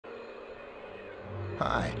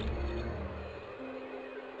Hi.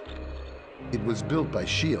 It was built by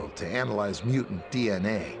S.H.I.E.L.D. to analyze mutant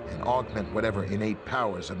DNA and augment whatever innate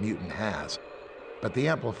powers a mutant has. But the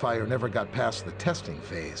amplifier never got past the testing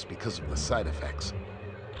phase because of the side effects.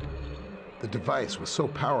 The device was so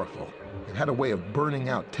powerful, it had a way of burning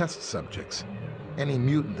out test subjects. Any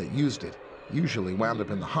mutant that used it usually wound up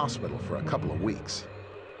in the hospital for a couple of weeks.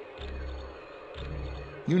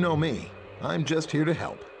 You know me. I'm just here to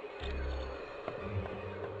help.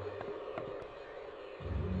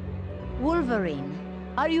 Wolverine,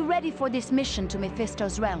 are you ready for this mission to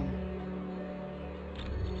Mephisto's realm?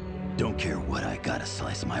 Don't care what I gotta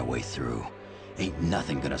slice my way through. Ain't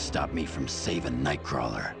nothing gonna stop me from saving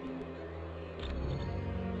Nightcrawler.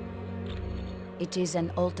 It is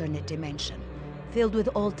an alternate dimension, filled with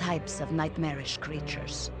all types of nightmarish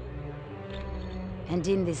creatures. And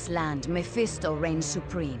in this land, Mephisto reigns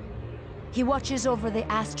supreme. He watches over the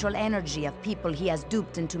astral energy of people he has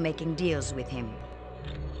duped into making deals with him.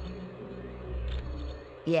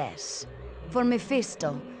 Yes, for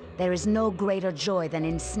Mephisto, there is no greater joy than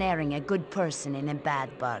ensnaring a good person in a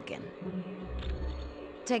bad bargain.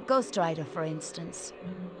 Take Ghost Rider, for instance.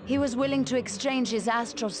 He was willing to exchange his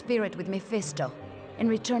astral spirit with Mephisto in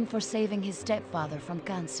return for saving his stepfather from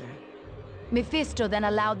cancer. Mephisto then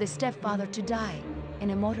allowed the stepfather to die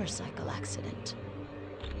in a motorcycle accident.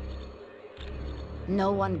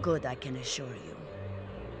 No one good, I can assure you.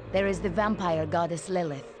 There is the vampire goddess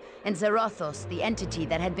Lilith, and Zarathos, the entity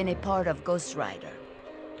that had been a part of Ghost Rider.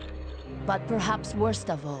 But perhaps worst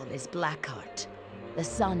of all is Blackheart, the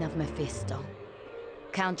son of Mephisto.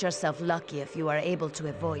 Count yourself lucky if you are able to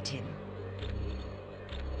avoid him.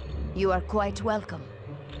 You are quite welcome.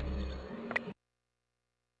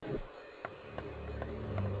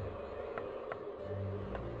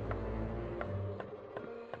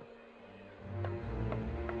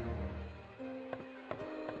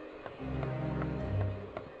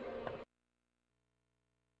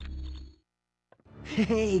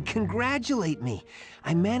 Hey, congratulate me!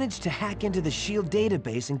 I managed to hack into the S.H.I.E.L.D.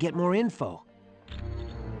 database and get more info.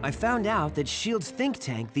 I found out that S.H.I.E.L.D.'s think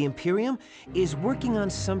tank, the Imperium, is working on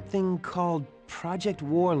something called Project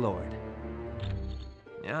Warlord.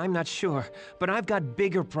 I'm not sure, but I've got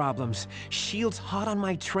bigger problems. S.H.I.E.L.D's hot on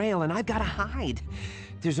my trail and I've gotta hide.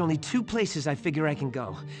 There's only two places I figure I can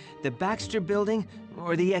go. The Baxter Building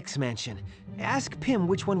or the X-Mansion. Ask Pym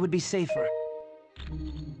which one would be safer.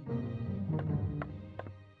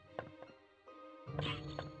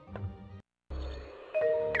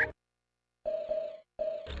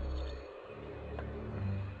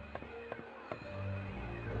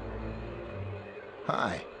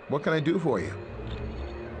 Hi, what can I do for you?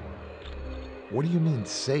 What do you mean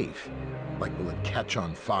safe? Like will it catch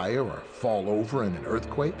on fire or fall over in an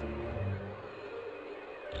earthquake?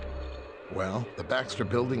 Well, the Baxter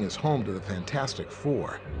Building is home to the Fantastic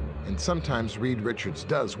Four, and sometimes Reed Richards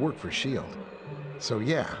does work for S.H.I.E.L.D. So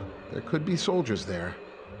yeah, there could be soldiers there.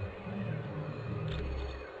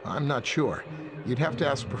 I'm not sure. You'd have to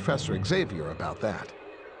ask Professor Xavier about that.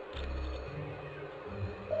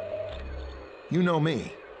 You know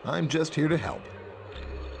me. I'm just here to help.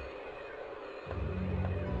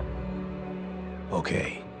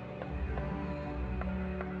 Okay.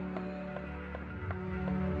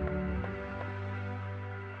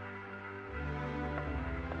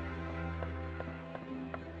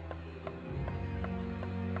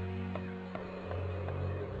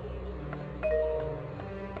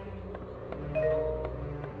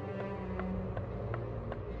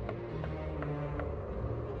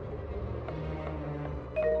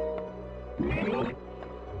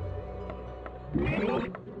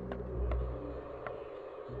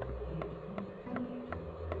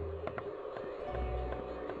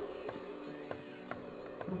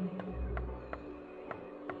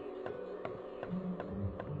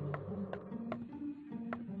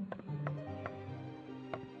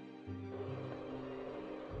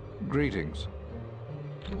 Greetings.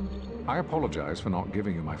 I apologize for not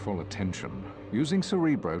giving you my full attention. Using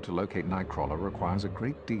Cerebro to locate Nightcrawler requires a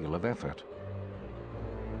great deal of effort.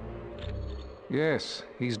 Yes,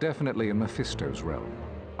 he's definitely in Mephisto's realm.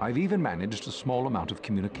 I've even managed a small amount of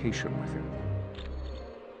communication with him.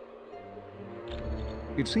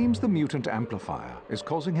 It seems the mutant amplifier is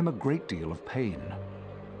causing him a great deal of pain.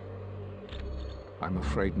 I'm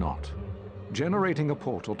afraid not. Generating a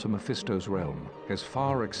portal to Mephisto's realm has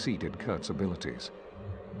far exceeded Kurt's abilities.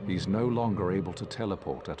 He's no longer able to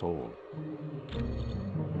teleport at all.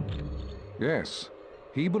 Yes,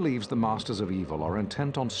 he believes the Masters of Evil are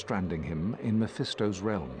intent on stranding him in Mephisto's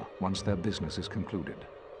realm once their business is concluded.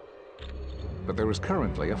 But there is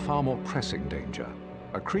currently a far more pressing danger.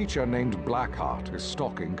 A creature named Blackheart is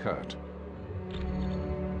stalking Kurt.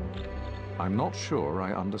 I'm not sure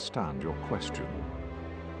I understand your question.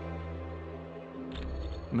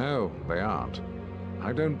 No, they aren't.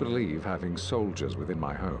 I don't believe having soldiers within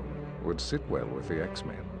my home would sit well with the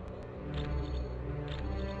X-Men.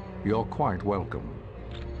 You're quite welcome.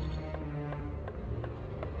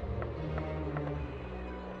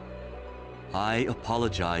 I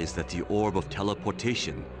apologize that the Orb of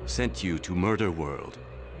Teleportation sent you to Murder World.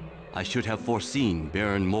 I should have foreseen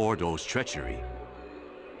Baron Mordo's treachery.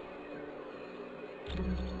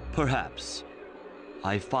 Perhaps.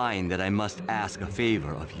 I find that I must ask a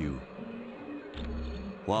favor of you.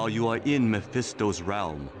 While you are in Mephisto's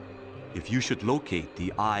realm, if you should locate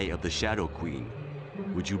the Eye of the Shadow Queen,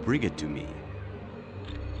 would you bring it to me?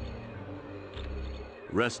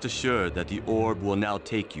 Rest assured that the orb will now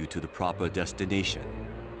take you to the proper destination.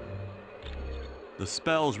 The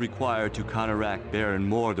spells required to counteract Baron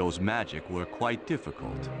Mordo's magic were quite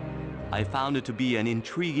difficult. I found it to be an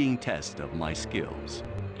intriguing test of my skills.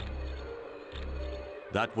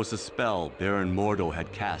 That was a spell Baron Mordo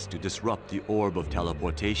had cast to disrupt the Orb of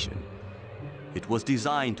Teleportation. It was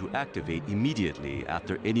designed to activate immediately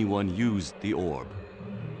after anyone used the orb.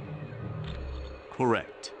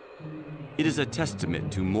 Correct. It is a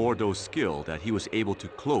testament to Mordo's skill that he was able to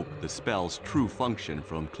cloak the spell's true function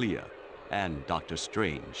from Clea and Dr.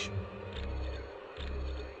 Strange.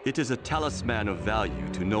 It is a talisman of value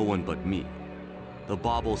to no one but me. The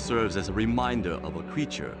bauble serves as a reminder of a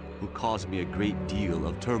creature who caused me a great deal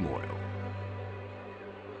of turmoil.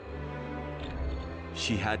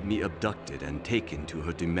 She had me abducted and taken to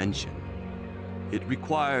her dimension. It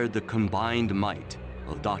required the combined might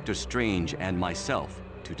of Dr. Strange and myself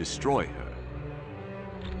to destroy her.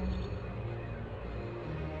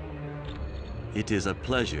 It is a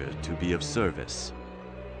pleasure to be of service.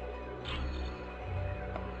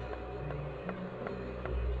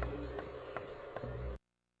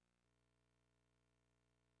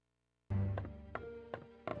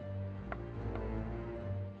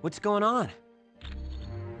 What's going on?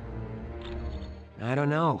 I don't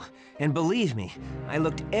know. And believe me, I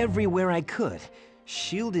looked everywhere I could.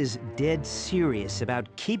 S.H.I.E.L.D. is dead serious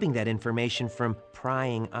about keeping that information from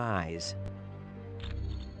prying eyes.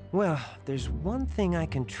 Well, there's one thing I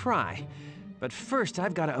can try. But first,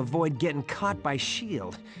 I've got to avoid getting caught by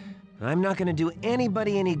S.H.I.E.L.D. I'm not gonna do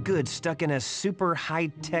anybody any good stuck in a super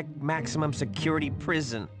high-tech maximum security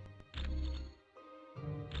prison.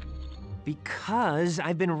 Because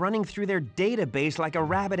I've been running through their database like a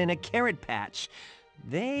rabbit in a carrot patch.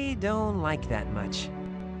 They don't like that much.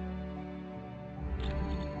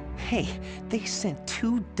 Hey, they sent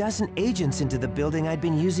 24 agents into the building I'd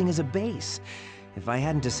been using as a base. If I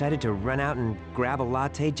hadn't decided to run out and grab a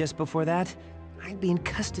latte just before that, I'd be in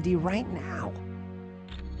custody right now.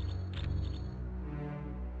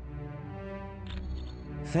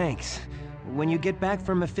 Thanks. When you get back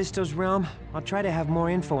from Mephisto's realm, I'll try to have more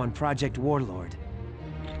info on Project Warlord.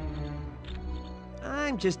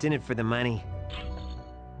 I'm just in it for the money.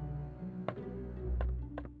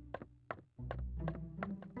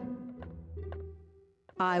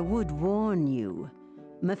 I would warn you.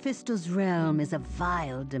 Mephisto's realm is a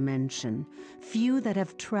vile dimension. Few that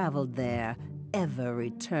have traveled there ever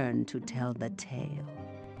return to tell the tale.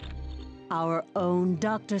 Our own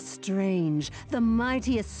Dr. Strange, the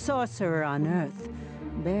mightiest sorcerer on Earth,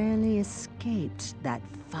 barely escaped that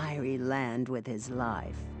fiery land with his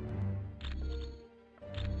life.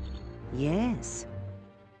 Yes.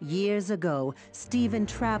 Years ago, Stephen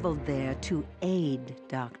traveled there to aid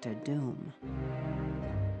Dr. Doom.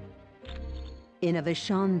 In a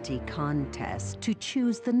Vishanti contest to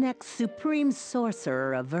choose the next supreme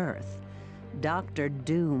sorcerer of Earth, Dr.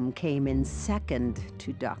 Doom came in second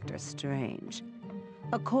to Dr. Strange.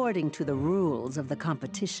 According to the rules of the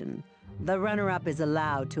competition, the runner-up is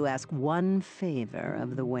allowed to ask one favor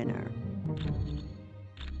of the winner.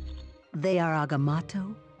 They are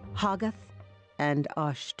Agamotto, Hoggoth, and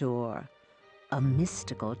Ashtor, a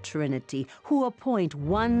mystical trinity who appoint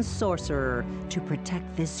one sorcerer to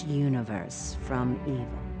protect this universe from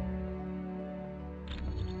evil.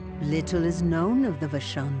 Little is known of the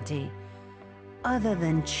Vishanti. Other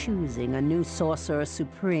than choosing a new Sorcerer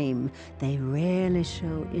Supreme, they rarely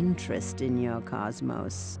show interest in your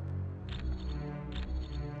cosmos.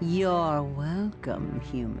 You're welcome,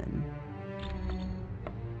 human.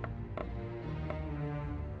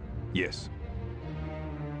 Yes.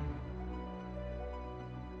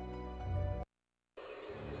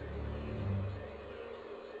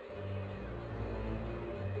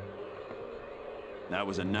 That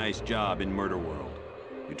was a nice job in Murder World.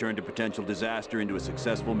 You turned a potential disaster into a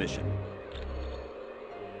successful mission.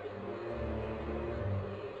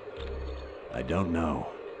 I don't know.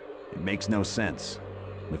 It makes no sense.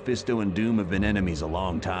 Mephisto and Doom have been enemies a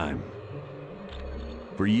long time.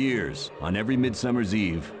 For years, on every Midsummer's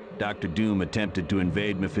Eve, Dr. Doom attempted to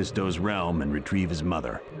invade Mephisto's realm and retrieve his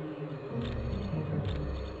mother.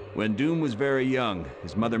 When Doom was very young,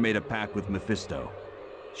 his mother made a pact with Mephisto.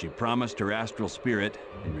 She promised her astral spirit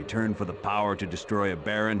in return for the power to destroy a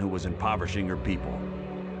baron who was impoverishing her people.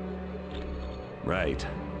 Right.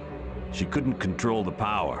 She couldn't control the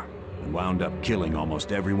power, and wound up killing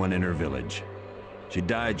almost everyone in her village. She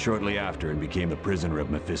died shortly after and became a prisoner of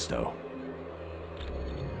Mephisto.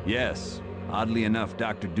 Yes, oddly enough,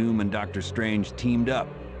 Dr. Doom and Dr. Strange teamed up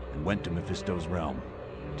and went to Mephisto's realm.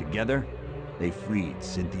 Together, they freed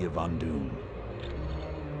Cynthia Von Doom.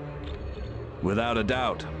 Without a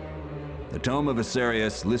doubt, the Tome of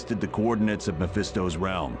Asarius listed the coordinates of Mephisto's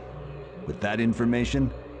realm. With that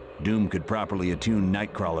information, Doom could properly attune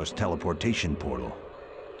Nightcrawler's teleportation portal.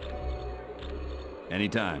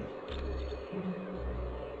 Anytime.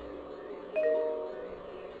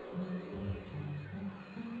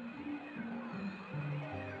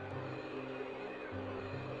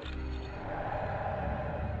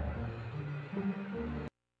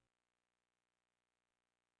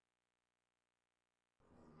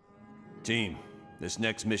 Team, this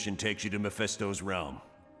next mission takes you to Mephisto's realm.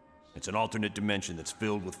 It's an alternate dimension that's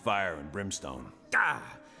filled with fire and brimstone. Ah!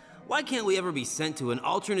 Why can't we ever be sent to an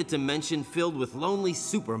alternate dimension filled with lonely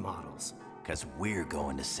supermodels? 'Cause we're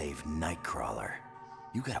going to save Nightcrawler.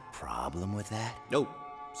 You got a problem with that? Nope.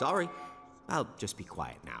 Sorry. I'll just be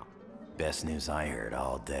quiet now. Best news I heard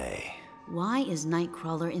all day. Why is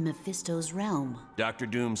Nightcrawler in Mephisto's realm? Dr.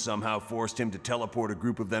 Doom somehow forced him to teleport a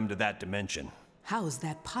group of them to that dimension. How is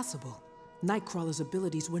that possible? Nightcrawler's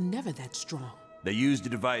abilities were never that strong. They used a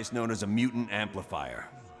device known as a mutant amplifier.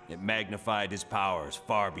 It magnified his powers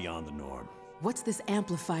far beyond the norm. What's this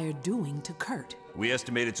amplifier doing to Kurt? We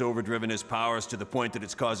estimate it's overdriven his powers to the point that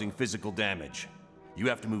it's causing physical damage. You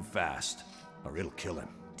have to move fast, or it'll kill him.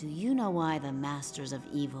 Do you know why the Masters of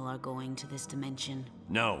Evil are going to this dimension?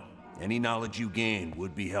 No. Any knowledge you gain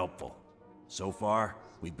would be helpful. So far,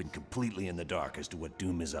 we've been completely in the dark as to what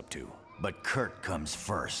Doom is up to. But Kurt comes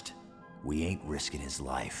first. We ain't risking his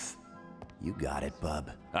life. You got it,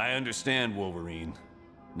 bub. I understand, Wolverine.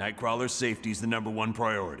 Nightcrawler's safety's the #1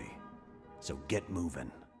 priority. So get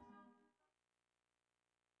moving.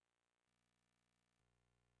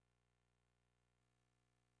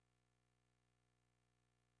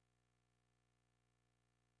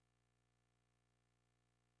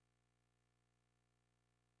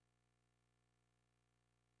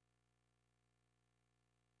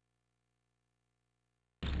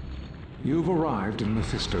 You've arrived in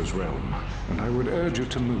Mephisto's realm, and I would urge you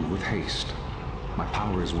to move with haste. My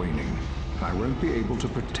power is waning, and I won't be able to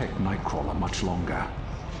protect Nightcrawler much longer.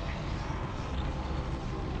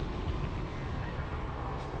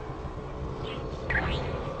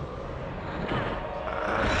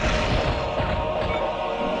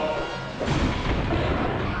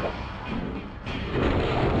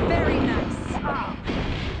 Very nice.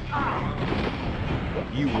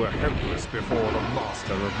 You were helpless before the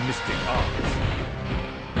master of mystic arts.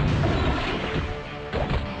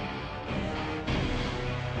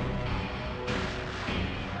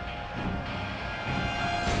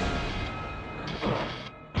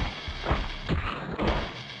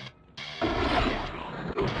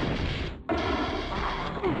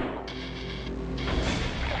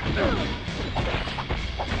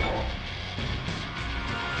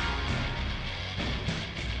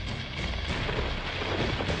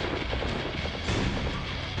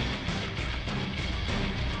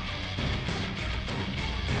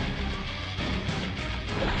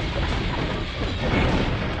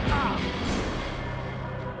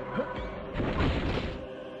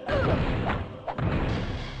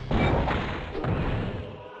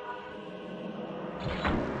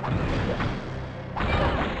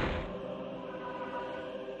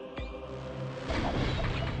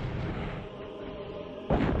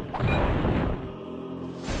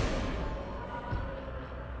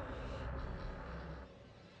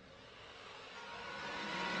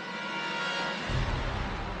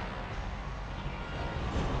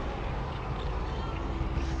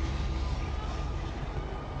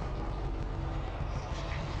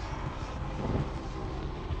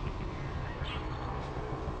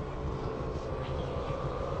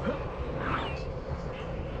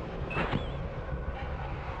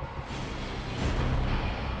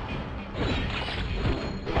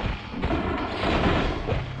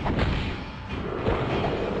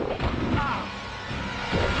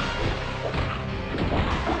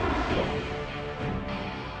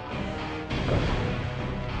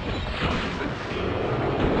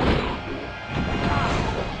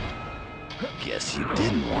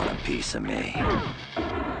 piece of me.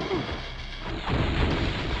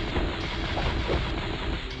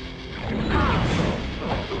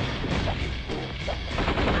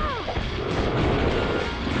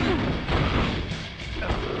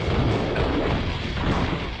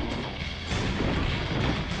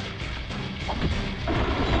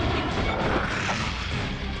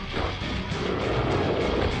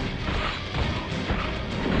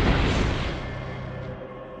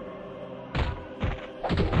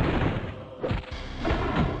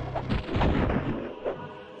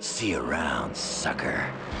 See you around, sucker.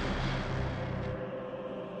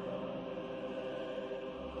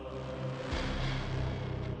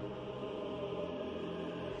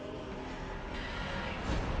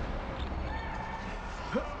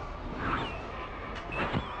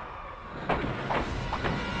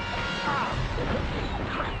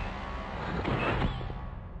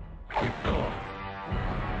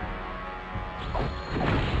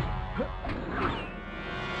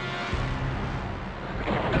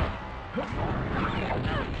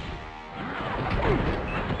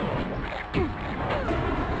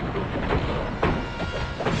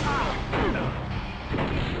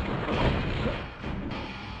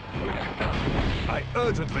 I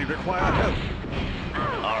urgently require help.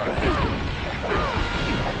 All right.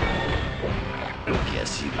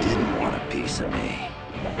 Guess you didn't want a piece of me.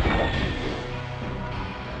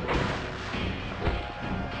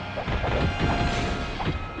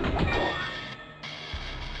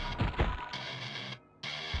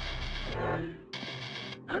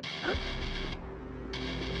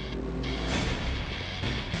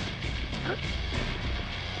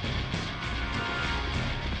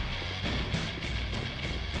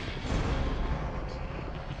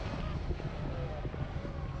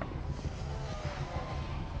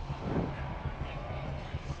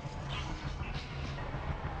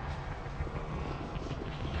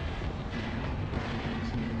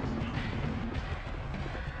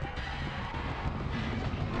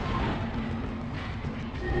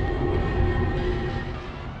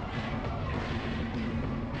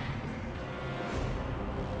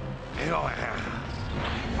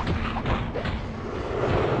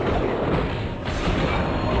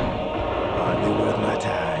 Hardly worth my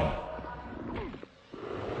time.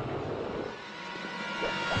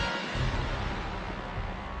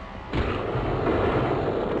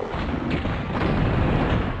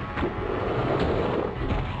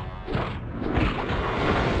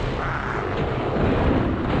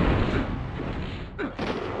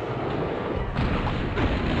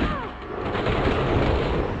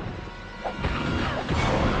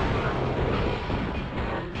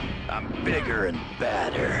 Bigger and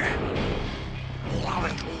badder.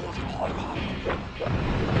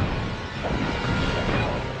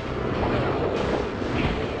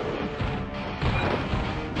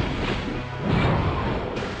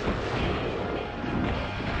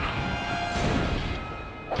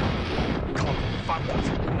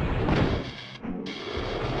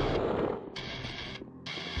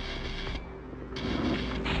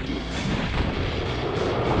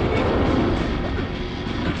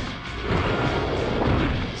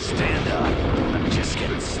 Stand up. I'm just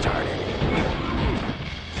getting started.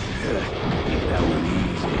 That was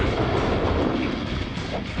easy.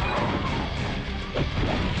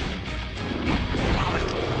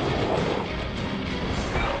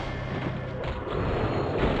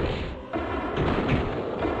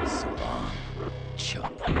 So long,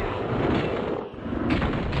 chump.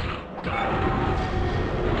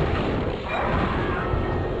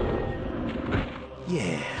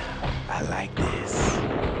 Yeah, I like this.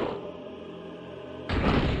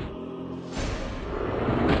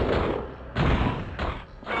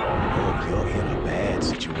 Oh, you're in a bad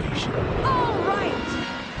situation. All right!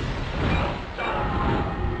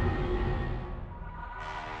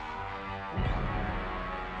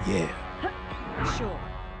 Yeah. Sure.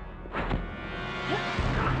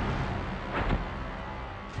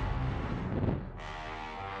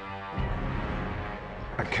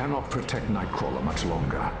 I cannot protect Nightcrawler much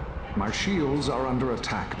longer. My shields are under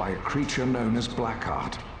attack by a creature known as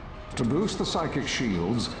Blackheart. To boost the psychic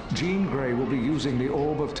shields, Jean Grey will be using the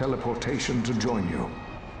Orb of Teleportation to join you.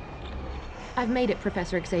 I've made it,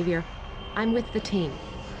 Professor Xavier. I'm with the team.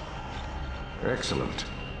 Excellent.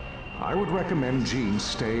 I would recommend Jean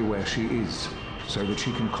stay where she is, so that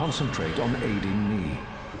she can concentrate on aiding me.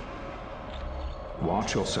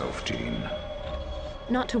 Watch yourself, Jean.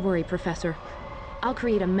 Not to worry, Professor. I'll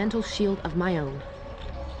create a mental shield of my own.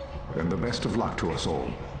 Then the best of luck to us all.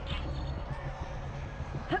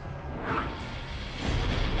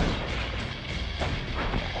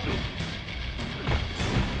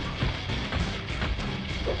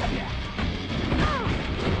 Yeah.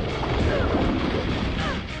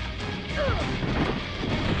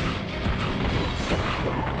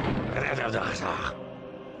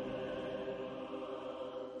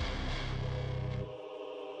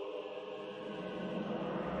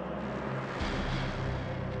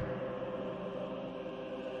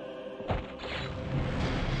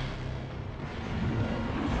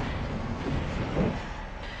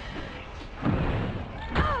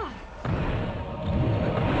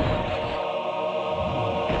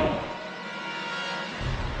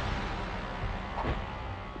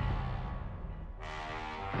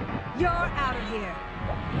 You're out of here.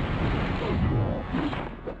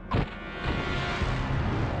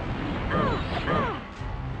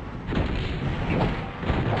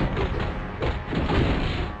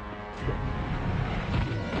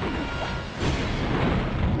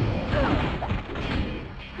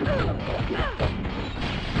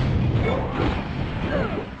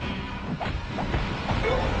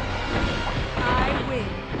 I win.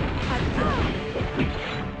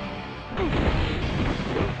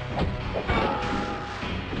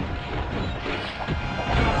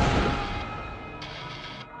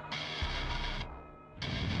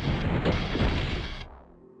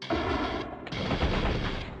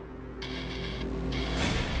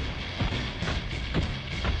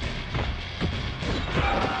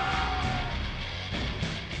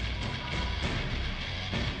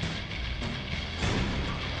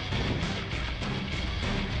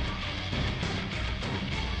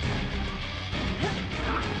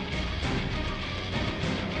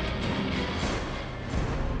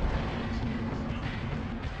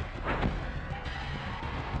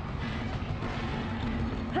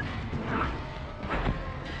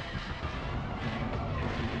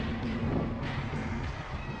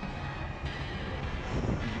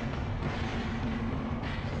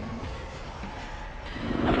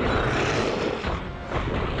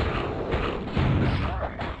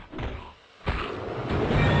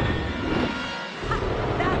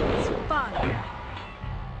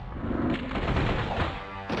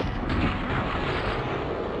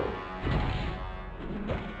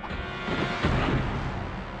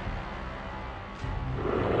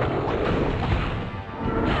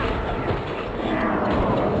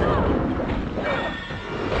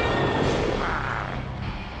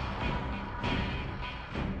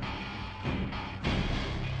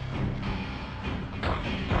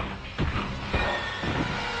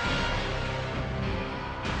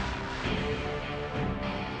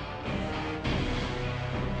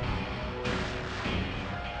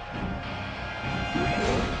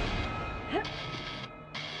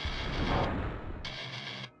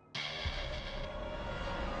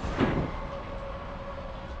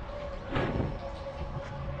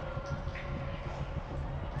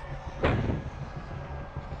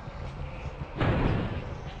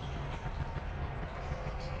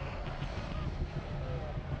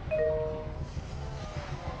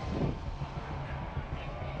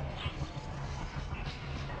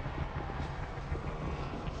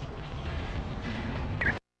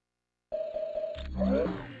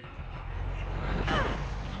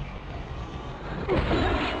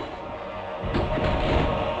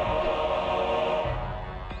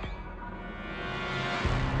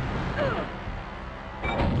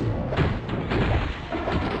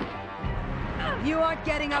 You aren't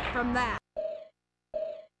getting up from that.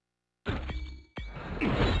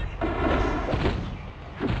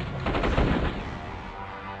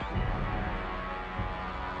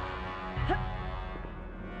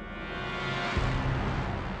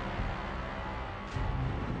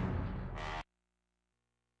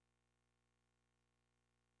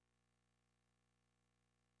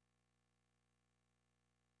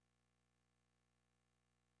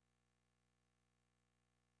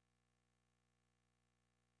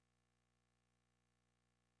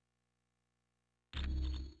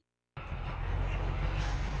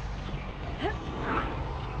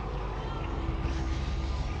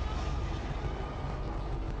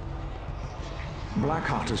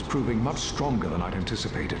 Blackheart is proving much stronger than I'd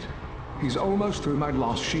anticipated. He's almost through my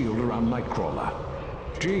last shield around Nightcrawler.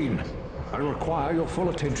 Jean, I require your full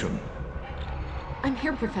attention. I'm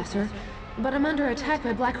here, Professor, but I'm under attack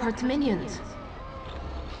by Blackheart's minions.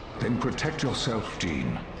 Then protect yourself,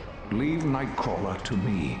 Jean. Leave Nightcrawler to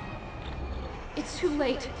me. It's too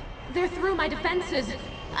late. They're through my defenses.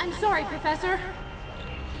 I'm sorry, Professor.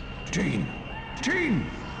 Jean! Jean!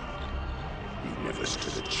 You never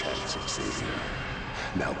stood a chance, Xavier.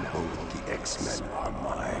 Now both the X-Men are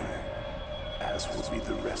mine, as will be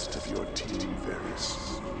the rest of your team very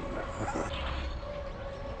soon.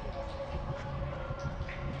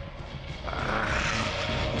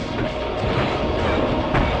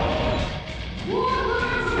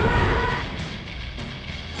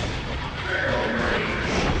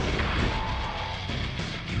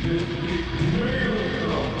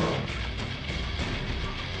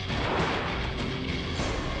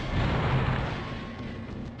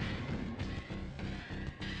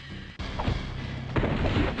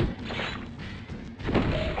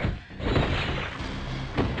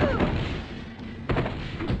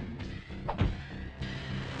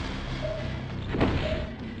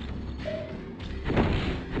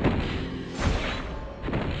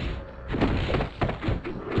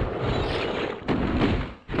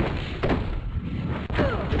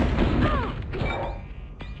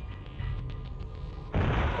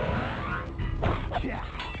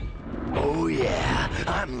 Oh yeah,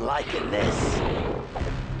 I'm liking this.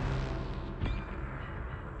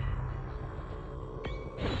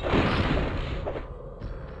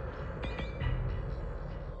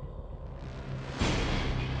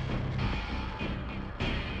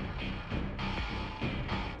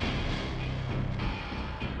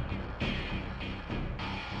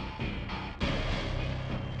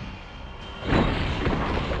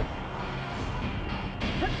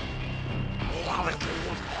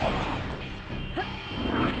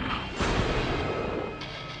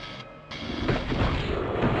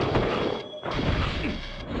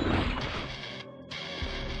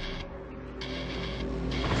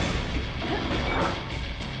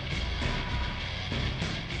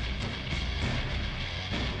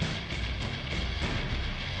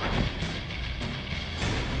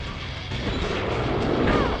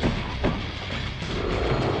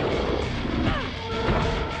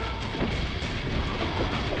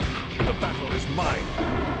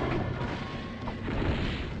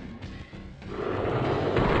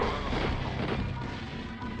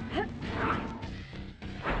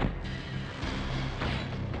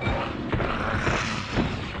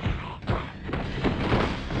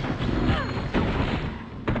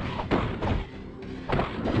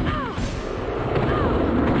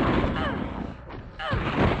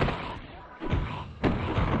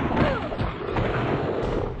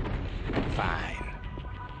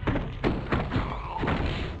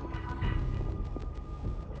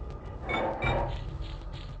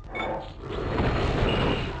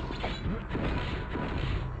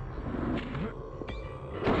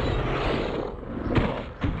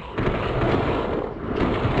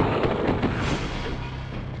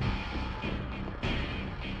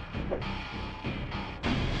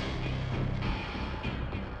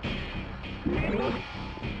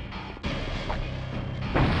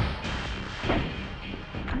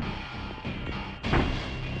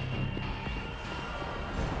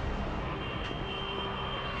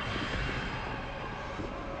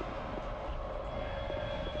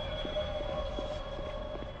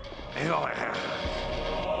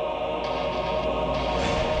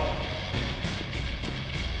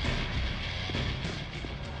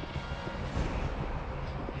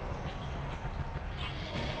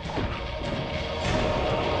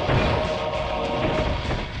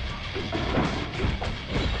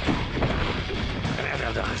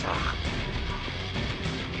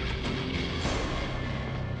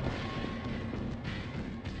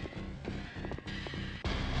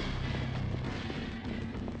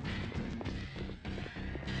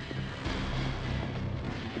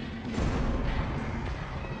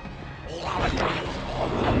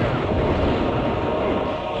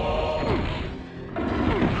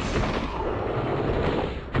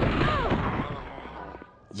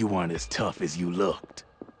 You weren't as tough as you looked.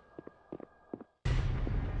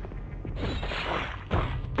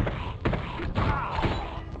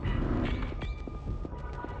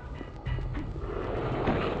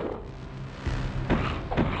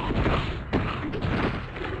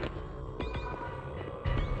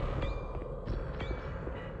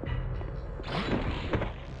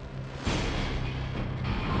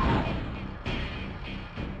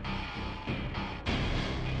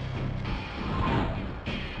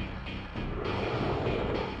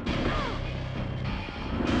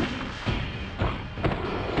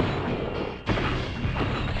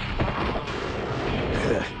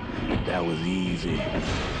 That was easy.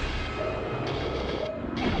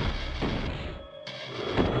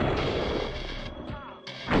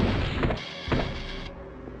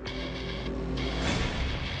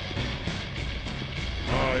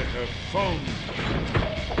 I have found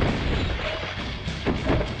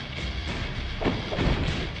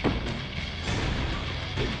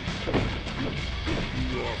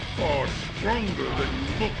you are far stronger than you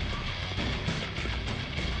look.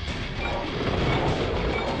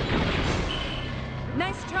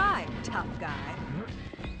 Nice try, tough guy.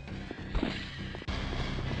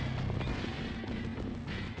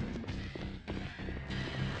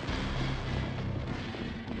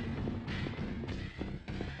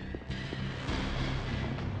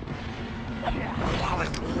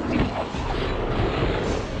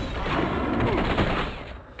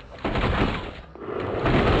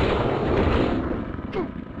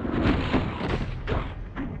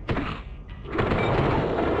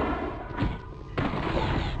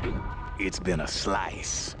 It's been a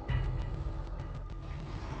slice.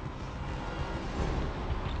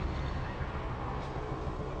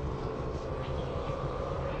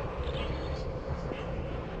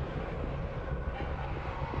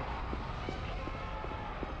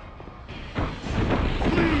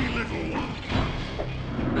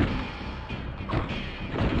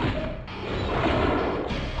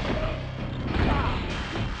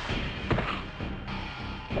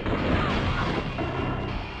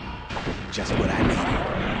 Just what I needed.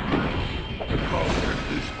 How can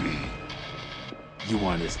this be? You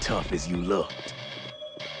weren't as tough as you looked.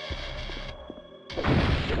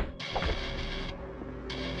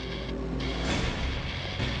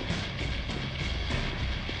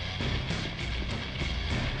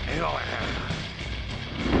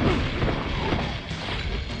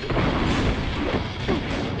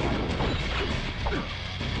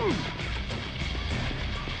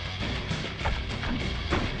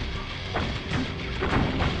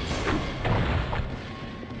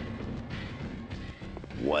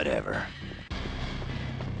 Whatever.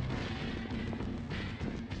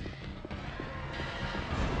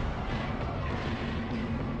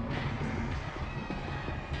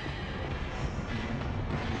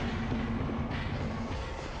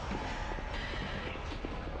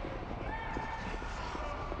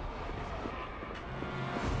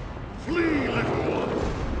 Flee, little one!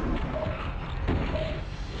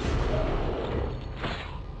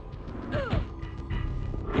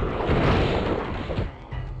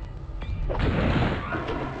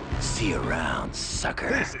 See you around, sucker.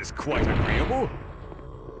 This is quite agreeable.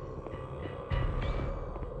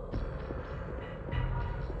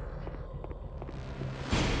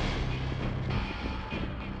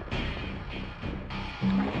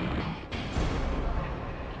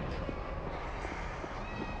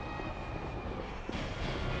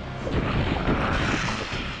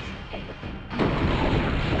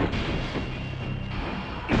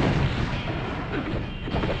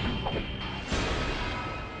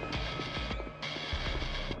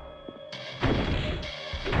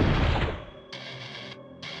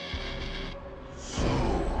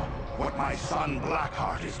 My son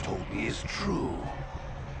Blackheart has told me is true.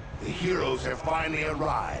 The heroes have finally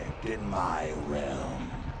arrived in my realm.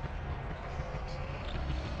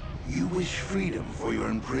 You wish freedom for your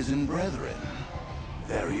imprisoned brethren.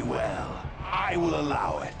 Very well. I will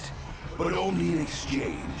allow it, but only in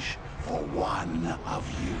exchange for one of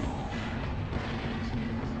you.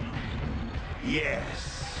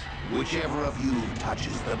 Yes, whichever of you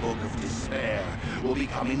touches the Book of Despair will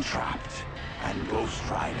become entrapped, and Ghost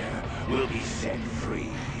Rider will be set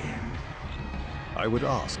free. I would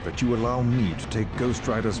ask that you allow me to take Ghost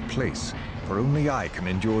Rider's place, for only I can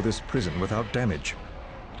endure this prison without damage.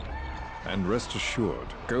 And rest assured,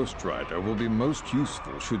 Ghost Rider will be most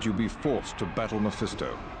useful should you be forced to battle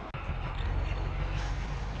Mephisto.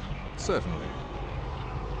 Certainly.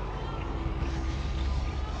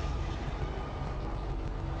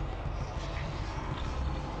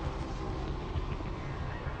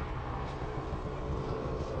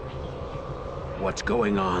 What's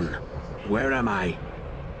going on? Where am I?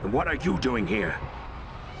 And what are you doing here?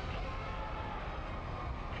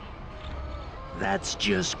 That's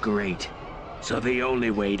just great. So the only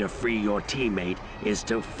way to free your teammate is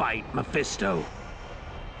to fight Mephisto.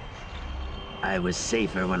 I was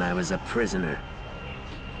safer when I was a prisoner.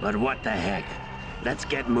 But what the heck? Let's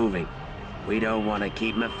get moving. We don't want to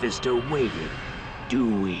keep Mephisto waiting,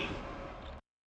 do we?